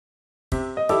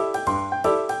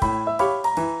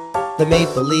the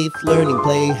Maple Leaf Learning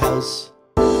Playhouse.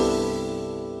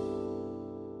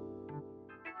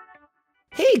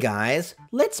 Hey guys,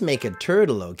 let's make a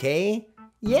turtle, okay?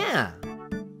 Yeah.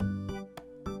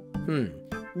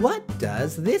 What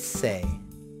does this say?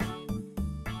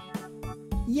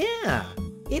 Yeah,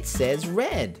 it says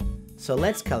red. So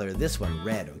let's color this one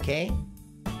red, okay?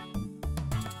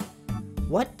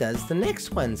 What does the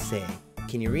next one say?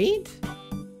 Can you read?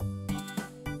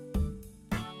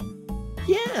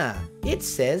 Yeah, it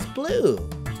says blue.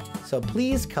 So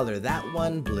please color that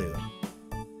one blue.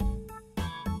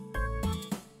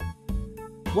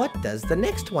 What does the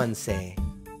next one say?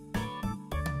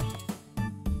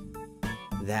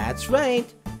 That's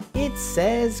right, it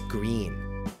says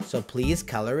green. So please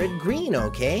color it green,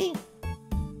 okay?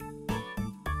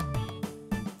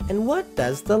 And what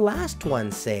does the last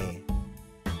one say?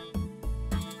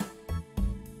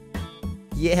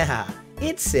 Yeah,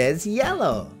 it says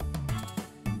yellow.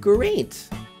 Great!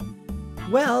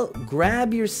 Well,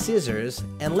 grab your scissors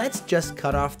and let's just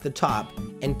cut off the top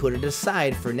and put it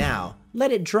aside for now.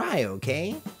 Let it dry,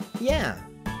 okay? Yeah.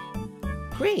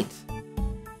 Great!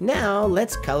 Now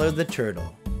let's color the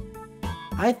turtle.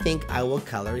 I think I will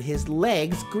color his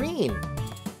legs green.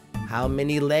 How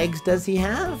many legs does he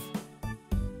have?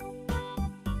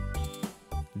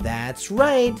 That's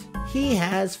right, he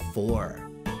has 4.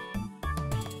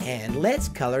 And let's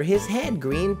color his head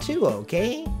green too,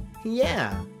 okay?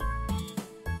 Yeah.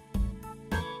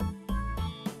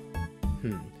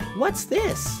 What's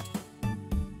this?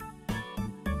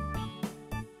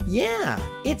 Yeah,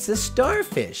 it's a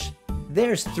starfish.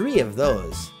 There's 3 of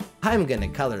those. I'm gonna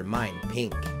color mine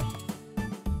pink.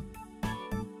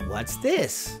 What's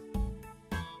this?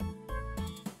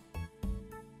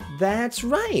 That's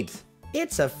right,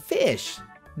 it's a fish.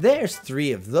 There's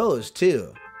 3 of those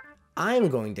too. I'm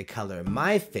going to color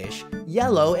my fish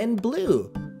yellow and blue,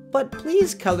 but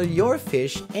please color your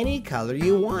fish any color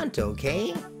you want,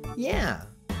 okay? Yeah.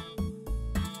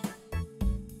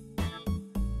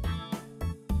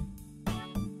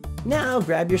 Now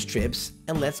grab your strips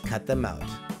and let's cut them out.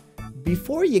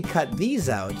 Before you cut these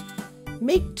out,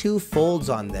 make 2 folds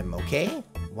on them, okay?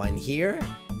 One here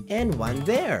and one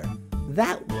there.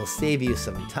 That will save you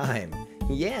some time.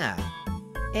 Yeah.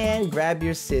 And grab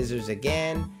your scissors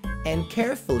again and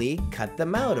carefully cut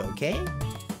them out, okay?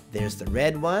 There's the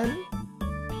red one,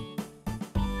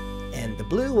 and the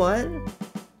blue one,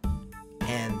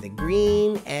 and the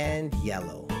green and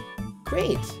yellow.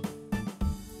 Great!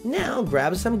 Now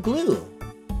grab some glue.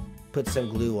 Put some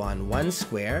glue on one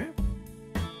square,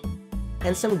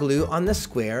 and some glue on the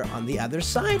square on the other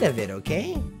side of it,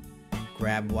 okay?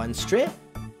 Grab one strip,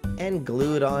 and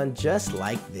glue it on just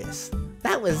like this.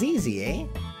 That was easy, eh?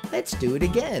 Let's do it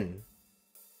again.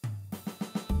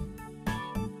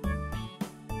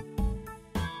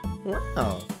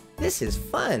 Wow, this is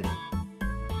fun.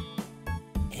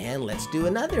 And let's do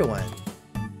another one.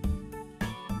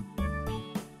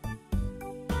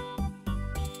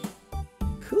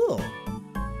 Cool.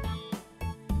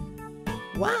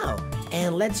 Wow,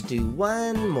 and let's do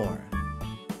one more.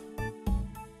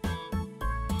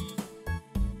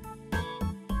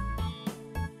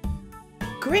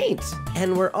 Great,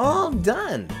 and we're all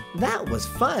done. That was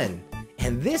fun.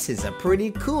 And this is a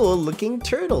pretty cool looking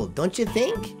turtle, don't you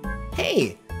think?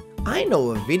 Hey, I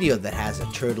know a video that has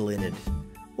a turtle in it.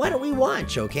 Why don't we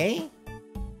watch, okay?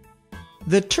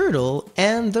 The Turtle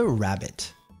and the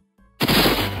Rabbit.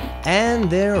 And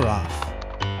they're off.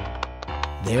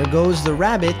 There goes the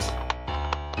rabbit.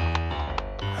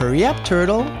 Hurry up,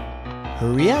 turtle.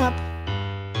 Hurry up.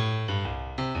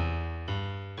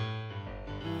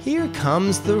 Here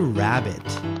comes the rabbit.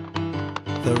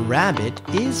 The rabbit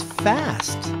is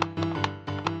fast.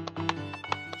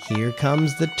 Here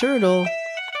comes the turtle.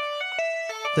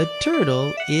 The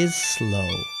turtle is slow.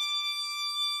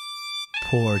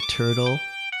 Poor turtle.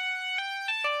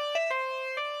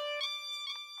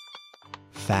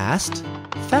 Fast,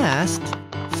 fast,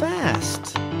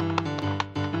 fast.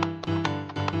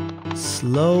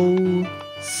 Slow,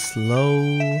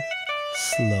 slow,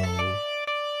 slow.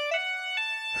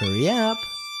 Hurry up.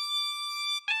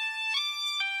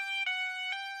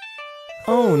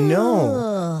 Oh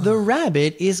no, the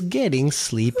rabbit is getting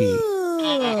sleepy.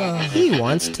 He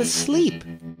wants to sleep.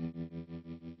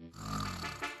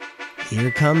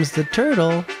 Here comes the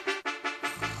turtle.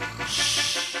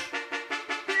 Shh.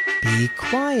 Be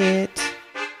quiet.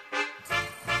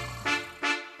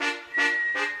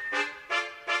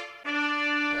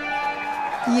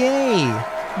 Yay!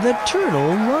 The turtle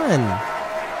won.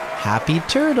 Happy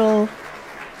turtle.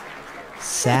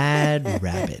 Sad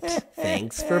rabbit.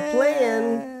 Thanks for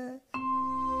playing.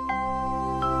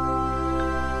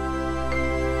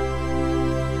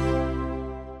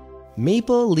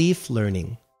 Maple Leaf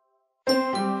Learning.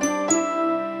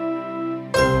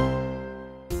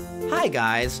 Hi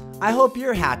guys, I hope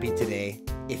you're happy today.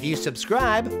 If you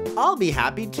subscribe, I'll be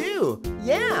happy too.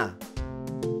 Yeah!